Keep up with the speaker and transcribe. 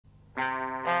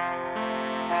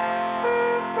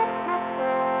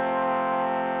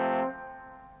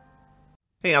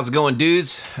Hey, how's it going,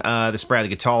 dudes? This is Brad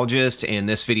the Guitarologist. In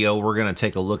this video, we're going to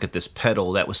take a look at this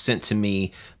pedal that was sent to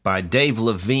me by Dave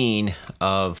Levine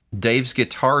of Dave's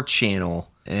Guitar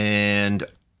Channel. And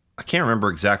I can't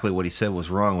remember exactly what he said was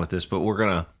wrong with this, but we're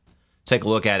going to take a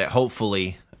look at it.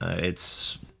 Hopefully,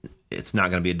 it's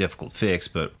not going to be a difficult fix,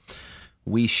 but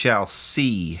we shall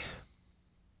see.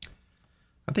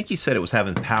 I think he said it was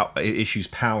having issues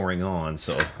powering on,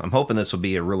 so I'm hoping this will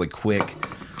be a really quick,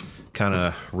 kind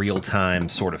of real-time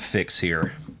sort of fix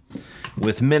here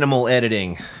with minimal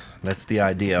editing. That's the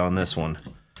idea on this one.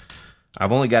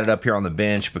 I've only got it up here on the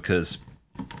bench because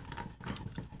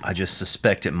I just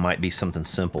suspect it might be something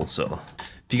simple. So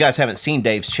if you guys haven't seen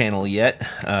Dave's channel yet,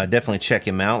 definitely check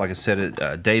him out. Like I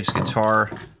said, Dave's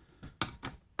Guitar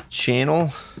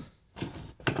Channel.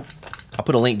 I'll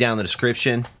put a link down in the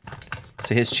description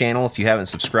to his channel if you haven't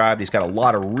subscribed. He's got a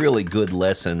lot of really good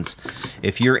lessons.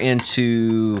 If you're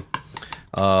into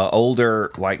older,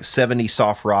 like 70s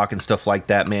soft rock and stuff like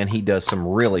that, man, he does some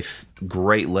really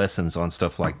great lessons on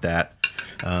stuff like that.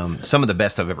 Some of the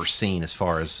best I've ever seen as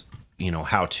far as, you know,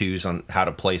 how-tos on how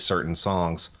to play certain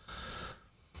songs.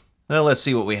 Well, let's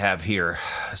see what we have here.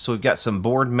 So we've got some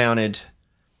board-mounted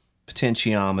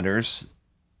potentiometers.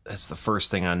 That's the first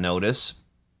thing I notice.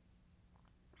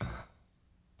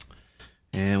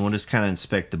 And we'll just kind of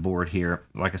inspect the board here.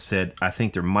 Like I said, I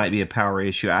think there might be a power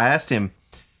issue. I asked him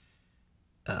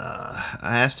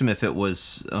if it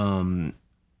was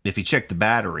if he checked the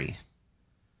battery,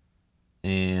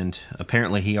 and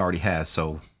apparently he already has.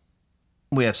 So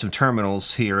we have some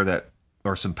terminals here that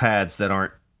or some pads that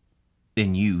aren't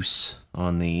in use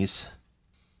on these.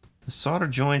 The solder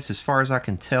joints, as far as I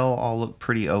can tell, all look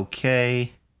pretty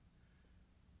okay.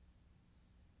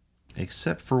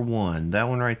 Except for one. That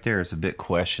one right there is a bit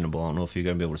questionable. I don't know if you're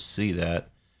going to be able to see that.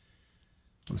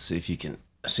 Let's see if you can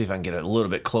see if I can get it a little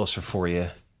bit closer for you.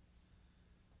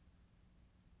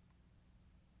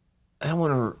 That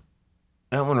one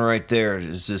right there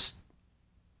is just,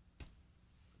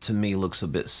 to me, looks a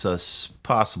bit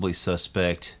possibly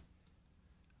suspect.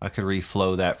 I could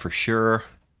reflow that for sure.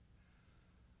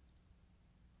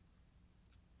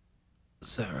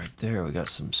 So right there, we got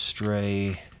some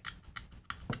stray.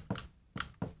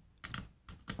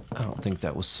 I don't think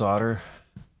that was solder.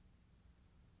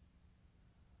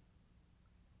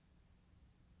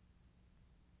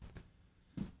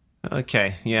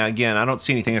 Okay, yeah, again, I don't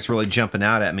see anything that's really jumping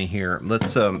out at me here.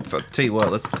 Let's tell you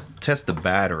what, let's test the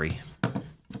battery.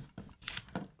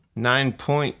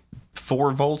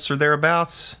 9.4 volts or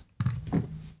thereabouts.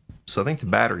 So I think the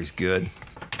battery's good.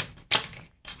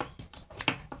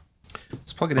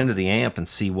 Let's plug it into the amp and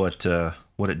see what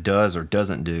it does or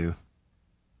doesn't do.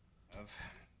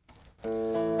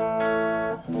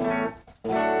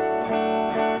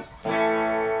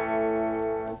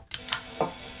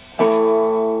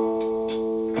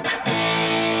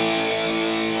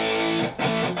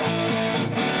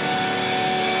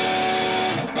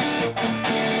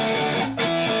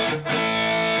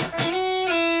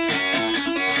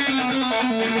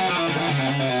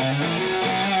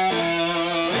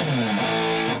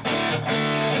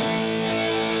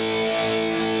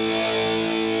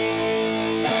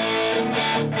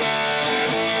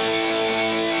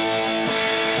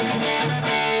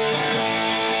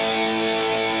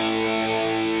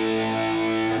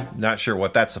 Not sure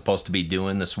what that's supposed to be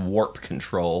doing, this warp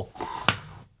control.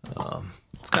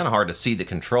 It's kind of hard to see the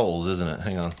controls, isn't it?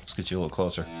 Hang on, let's get you a little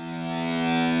closer.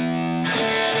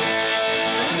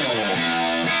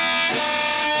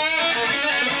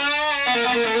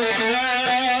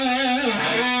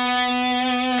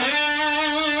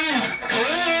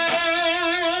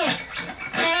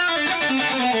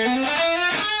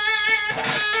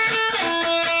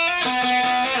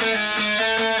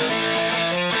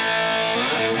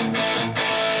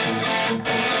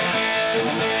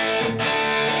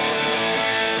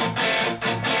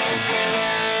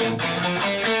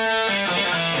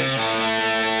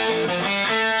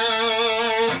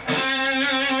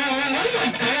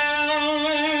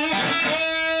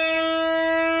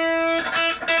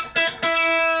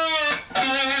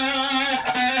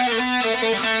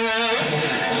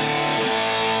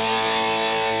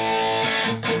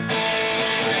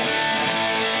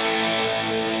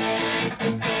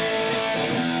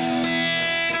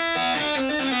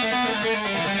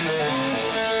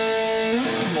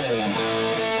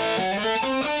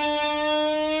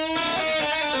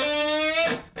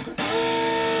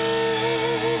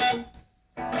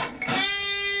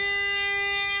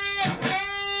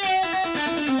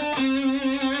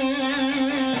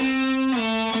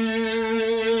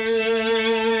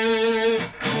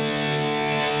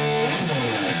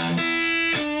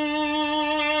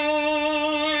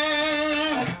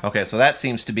 Okay, so that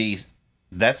seems to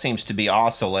be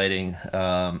oscillating,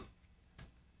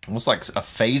 almost like a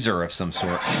phaser of some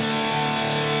sort.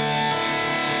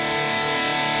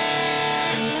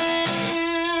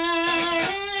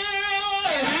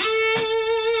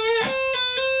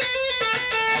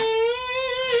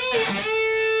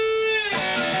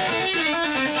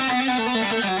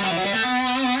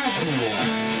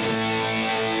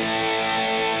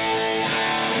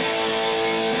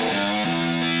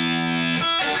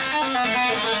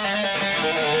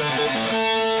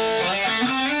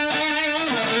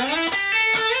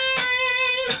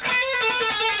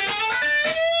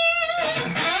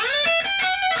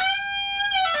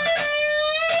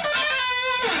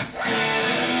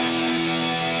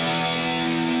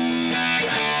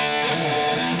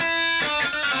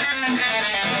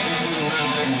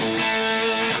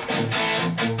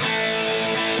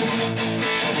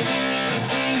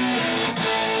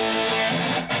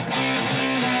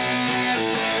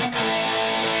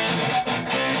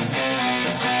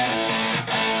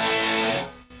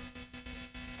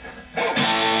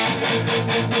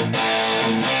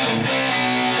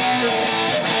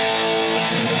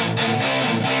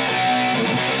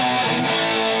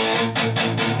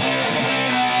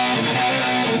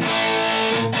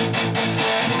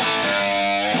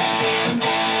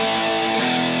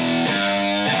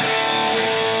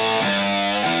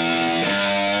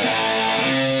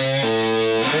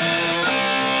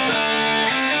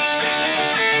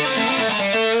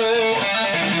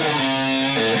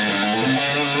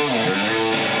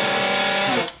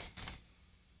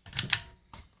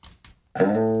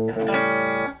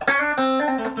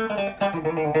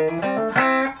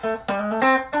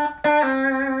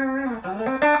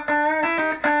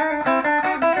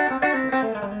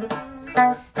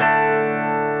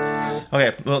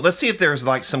 Okay, well, let's see if there's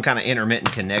like some kind of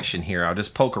intermittent connection here. I'll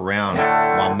just poke around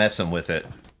while messing with it.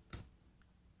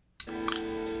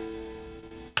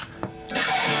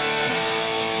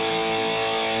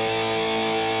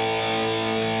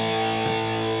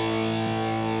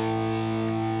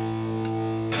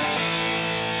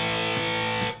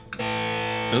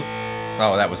 Oop.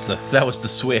 Oh, that was the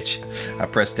switch. I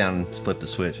pressed down and flipped the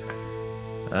switch.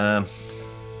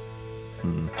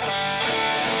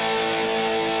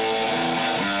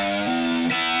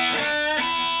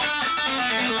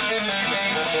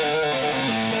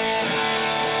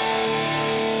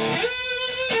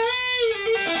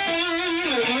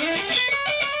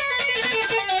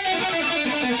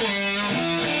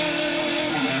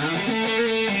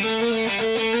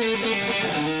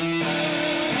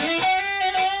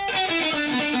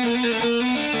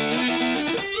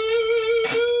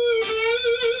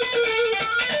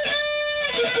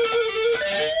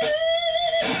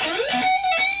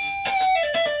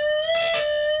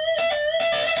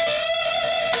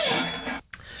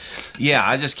 Yeah,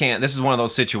 I just can't. This is one of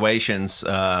those situations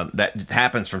that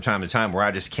happens from time to time where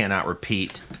I just cannot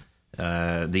repeat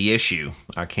the issue.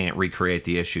 I can't recreate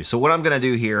the issue. So what I'm going to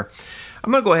do here,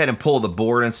 I'm going to go ahead and pull the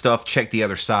board and stuff, check the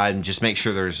other side, and just make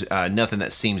sure there's nothing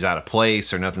that seems out of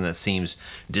place or nothing that seems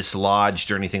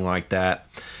dislodged or anything like that.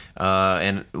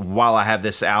 And while I have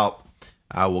this out,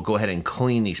 I will go ahead and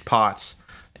clean these pots,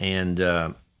 and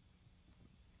I'll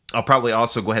probably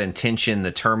also go ahead and tension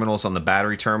the terminals on the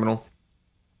battery terminal.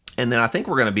 And then I think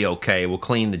we're going to be okay. We'll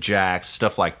clean the jacks,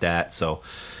 stuff like that. So,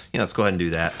 let's go ahead and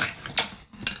do that.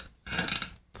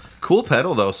 Cool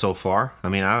pedal, though, so far. I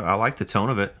mean, I like the tone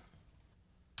of it.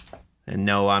 And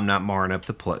no, I'm not marring up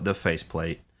the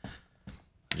faceplate.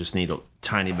 I just need a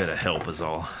tiny bit of help is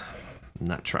all.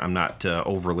 I'm not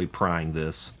overly prying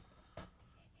this.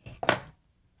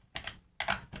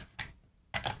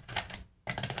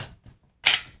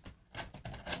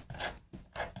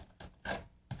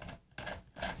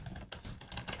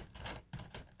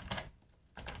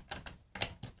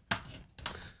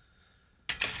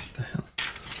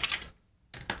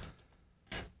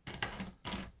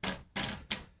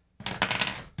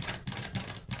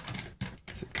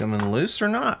 Coming loose or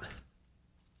not?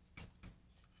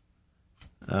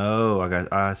 Oh,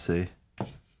 I see.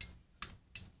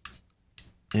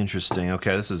 Interesting.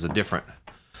 Okay, this is a different.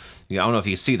 I don't know if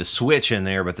you see the switch in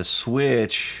there, but the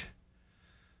switch.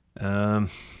 I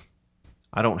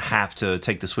don't have to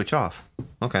take the switch off.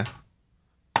 Okay.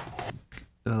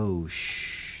 Oh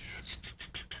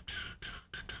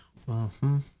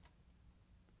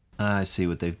I see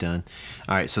what they've done.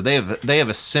 All right, so they have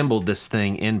assembled this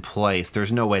thing in place.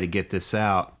 There's no way to get this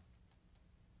out.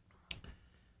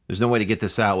 There's no way to get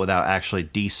this out without actually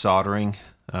desoldering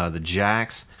the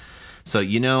jacks. So,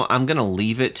 I'm going to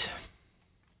leave it.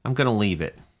 I'm going to leave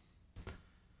it.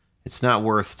 It's not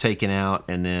worth taking out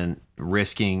and then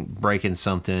risking breaking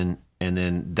something, and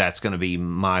then that's going to be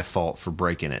my fault for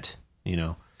breaking it, you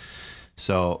know.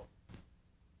 So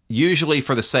usually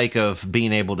for the sake of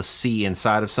being able to see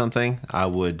inside of something, I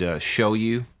would show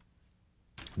you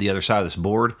the other side of this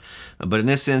board. But in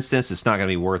this instance, it's not going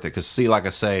to be worth it, because see, like I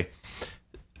say,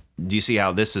 do you see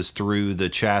how this is through the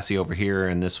chassis over here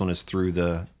and this one is through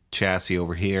the chassis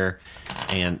over here,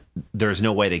 and there's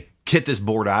no way to get this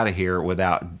board out of here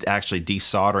without actually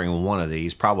desoldering one of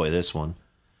these, probably this one,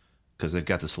 because they've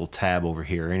got this little tab over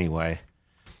here anyway.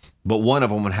 But one of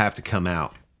them would have to come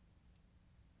out.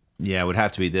 Yeah, it would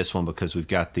have to be this one, because we've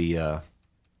got the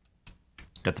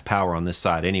power on this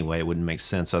side anyway. It wouldn't make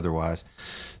sense otherwise.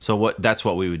 So that's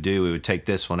what we would do. We would take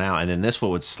this one out, and then this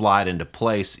one would slide into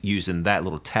place using that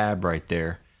little tab right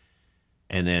there,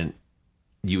 and then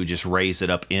you would just raise it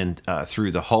up in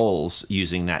through the holes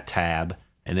using that tab,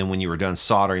 and then when you were done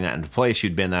soldering that into place,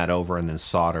 you'd bend that over and then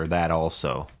solder that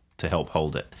also to help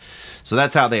hold it. So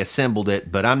that's how they assembled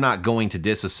it, but I'm not going to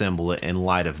disassemble it in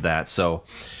light of that. So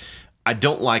I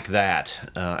don't like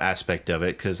that aspect of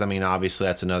it, because I mean, obviously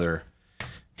that's another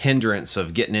hindrance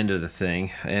of getting into the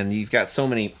thing. And you've got so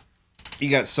many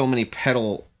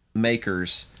pedal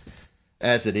makers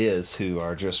as it is who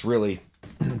are just really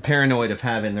paranoid of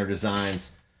having their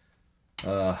designs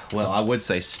well, I would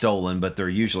say stolen, but they're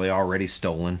usually already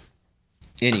stolen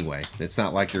anyway. It's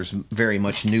not like there's very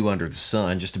much new under the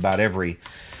sun. Just about every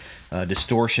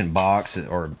distortion box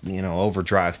or, you know,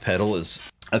 overdrive pedal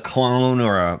is a clone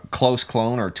or a close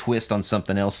clone or a twist on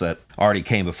something else that already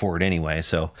came before it anyway.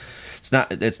 So it's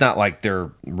not like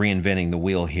they're reinventing the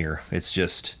wheel here. It's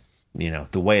just, you know,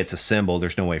 the way it's assembled,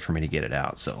 there's no way for me to get it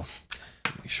out. So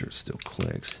make sure it still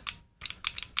clicks.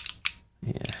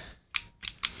 Yeah.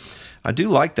 I do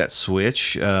like that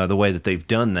switch, the way that they've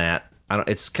done that.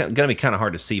 It's going to be kind of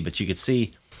hard to see, but you can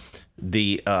see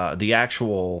the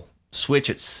actual switch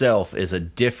itself is a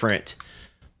different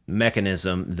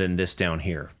mechanism than this down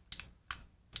here,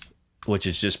 which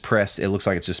is just pressed. It looks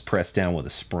like it's just pressed down with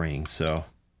a spring. So,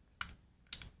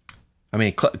 I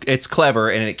mean, it's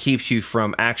clever, and it keeps you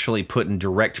from actually putting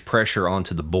direct pressure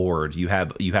onto the board. You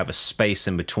have a space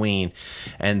in between,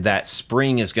 and that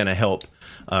spring is going to help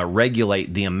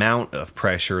regulate the amount of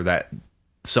pressure that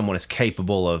someone is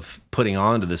capable of putting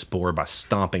onto this board by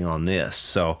stomping on this.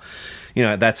 So, you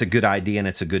know, that's a good idea, and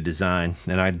it's a good design,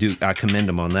 and I commend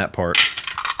them on that part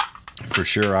for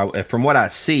sure. From what I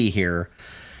see here,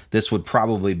 this would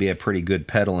probably be a pretty good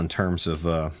pedal in terms of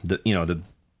the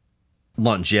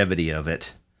longevity of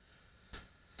it.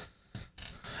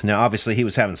 Now, obviously, he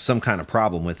was having some kind of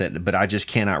problem with it, but I just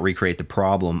cannot recreate the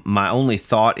problem. My only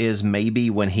thought is maybe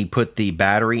when he put the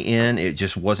battery in, it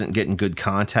just wasn't getting good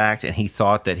contact, and he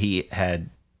thought that he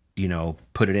had, you know,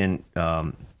 put it in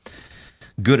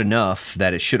good enough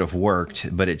that it should have worked,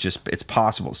 but it's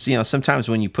possible. So, you know, sometimes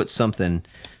when you hook something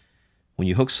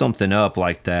up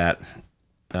like that,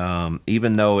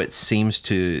 even though it seems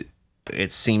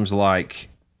like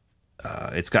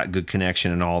it's got good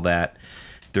connection and all that,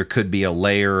 there could be a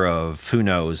layer of, who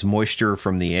knows, moisture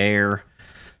from the air,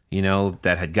 you know,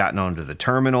 that had gotten onto the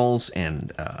terminals,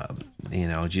 and you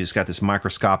know, you just got this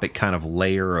microscopic kind of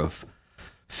layer of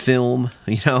film,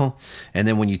 you know, and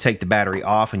then when you take the battery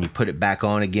off and you put it back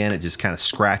on again, it just kind of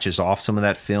scratches off some of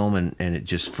that film, and it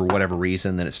just, for whatever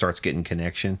reason, then it starts getting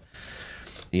connection.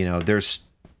 You know, there's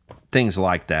things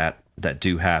like that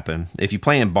do happen. If you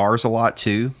play in bars a lot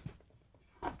too,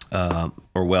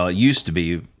 or well, it used to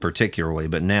be particularly,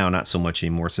 but now not so much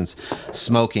anymore, since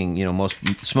smoking, you know,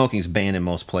 smoking's banned in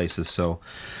most places. So,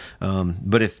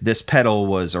 but if this pedal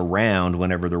was around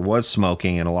whenever there was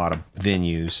smoking in a lot of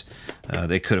venues,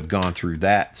 they could have gone through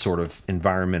that sort of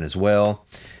environment as well.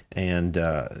 And,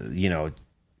 you know,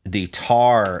 the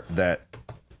tar that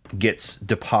gets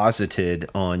deposited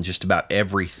on just about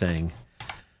everything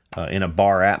in a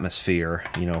bar atmosphere,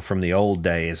 you know, from the old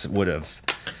days would have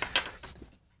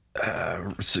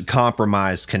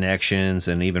compromised connections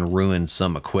and even ruined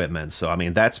some equipment. So I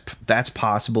mean, that's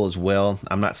possible as well.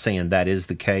 I'm not saying that is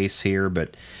the case here,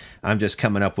 but I'm just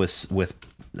coming up with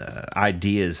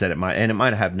ideas that it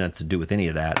might have nothing to do with any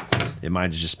of that. It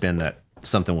might have just been that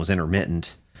something was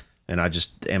intermittent, and I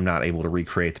just am not able to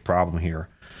recreate the problem here.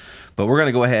 But we're going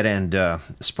to go ahead and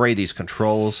spray these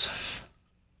controls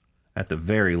at the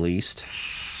very least.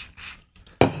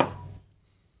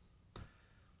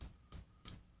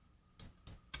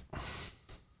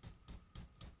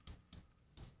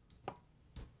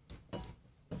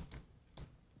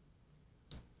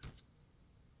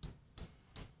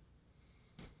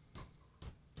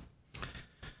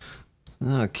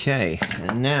 Okay,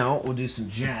 and now we'll do some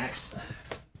jacks.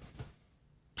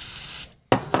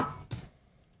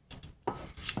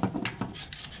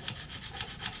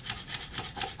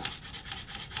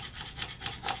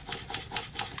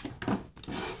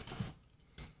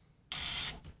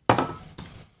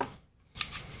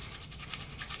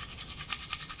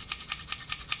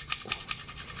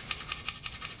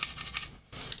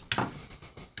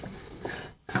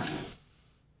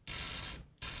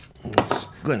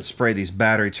 ahead and spray these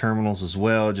battery terminals as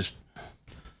well. Just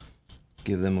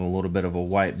give them a little bit of a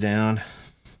wipe down.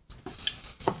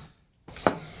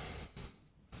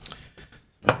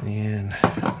 And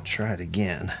try it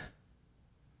again.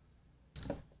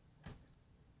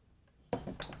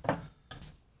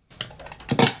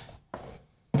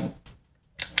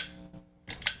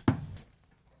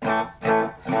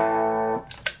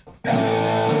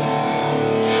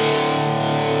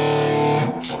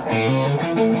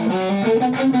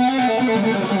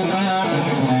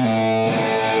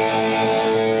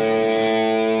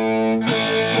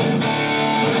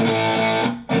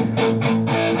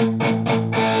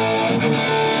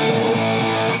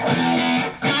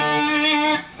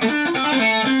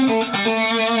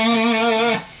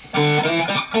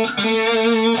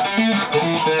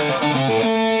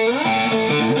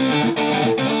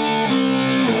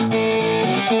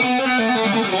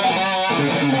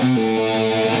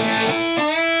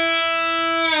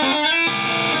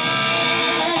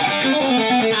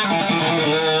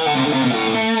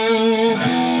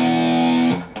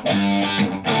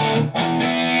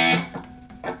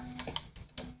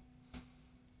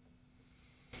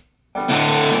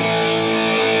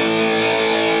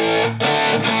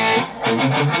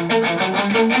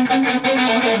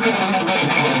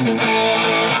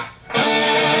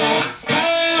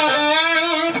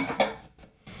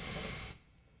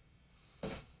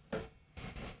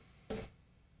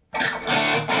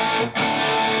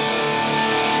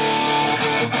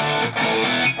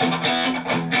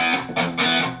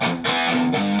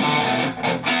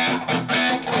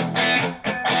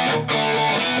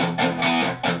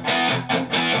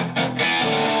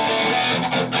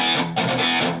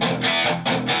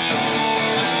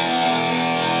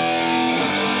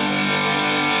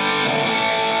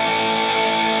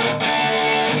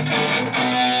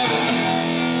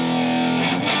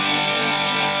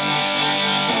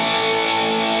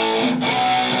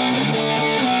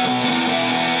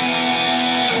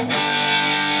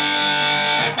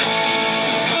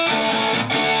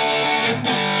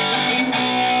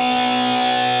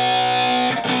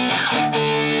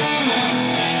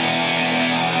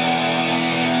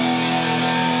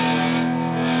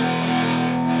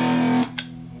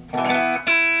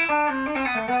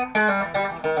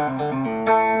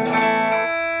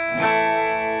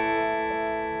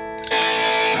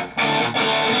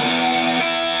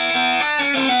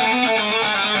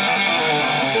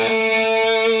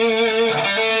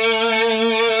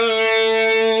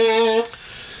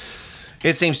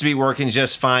 It seems to be working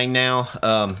just fine now.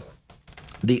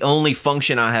 The only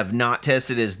function I have not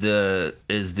tested is the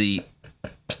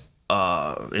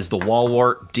wall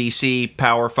wart DC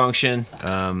power function,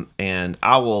 and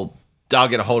I'll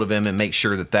get a hold of him and make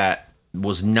sure that that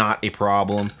was not a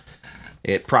problem.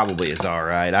 It probably is all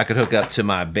right. I could hook up to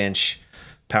my bench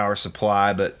power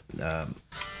supply, but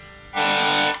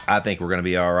I think we're going to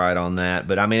be all right on that.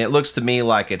 But I mean, it looks to me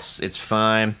like it's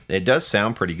fine. It does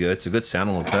sound pretty good. It's a good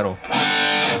sounding little pedal.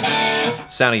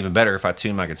 Sound even better if I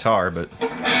tune my guitar, but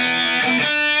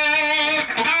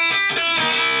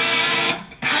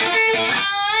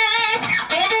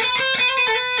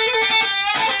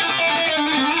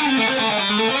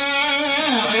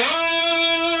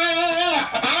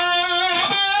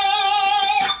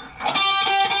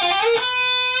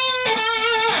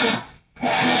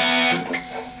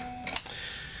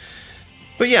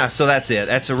yeah, so that's it.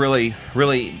 That's a really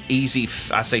easy,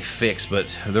 I say fix,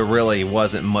 but there really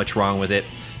wasn't much wrong with it.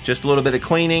 Just a little bit of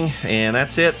cleaning, and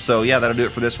that's it. So yeah, that'll do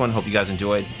it for this one. Hope you guys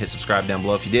enjoyed. Hit subscribe down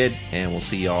below if you did, and we'll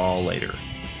see y'all later.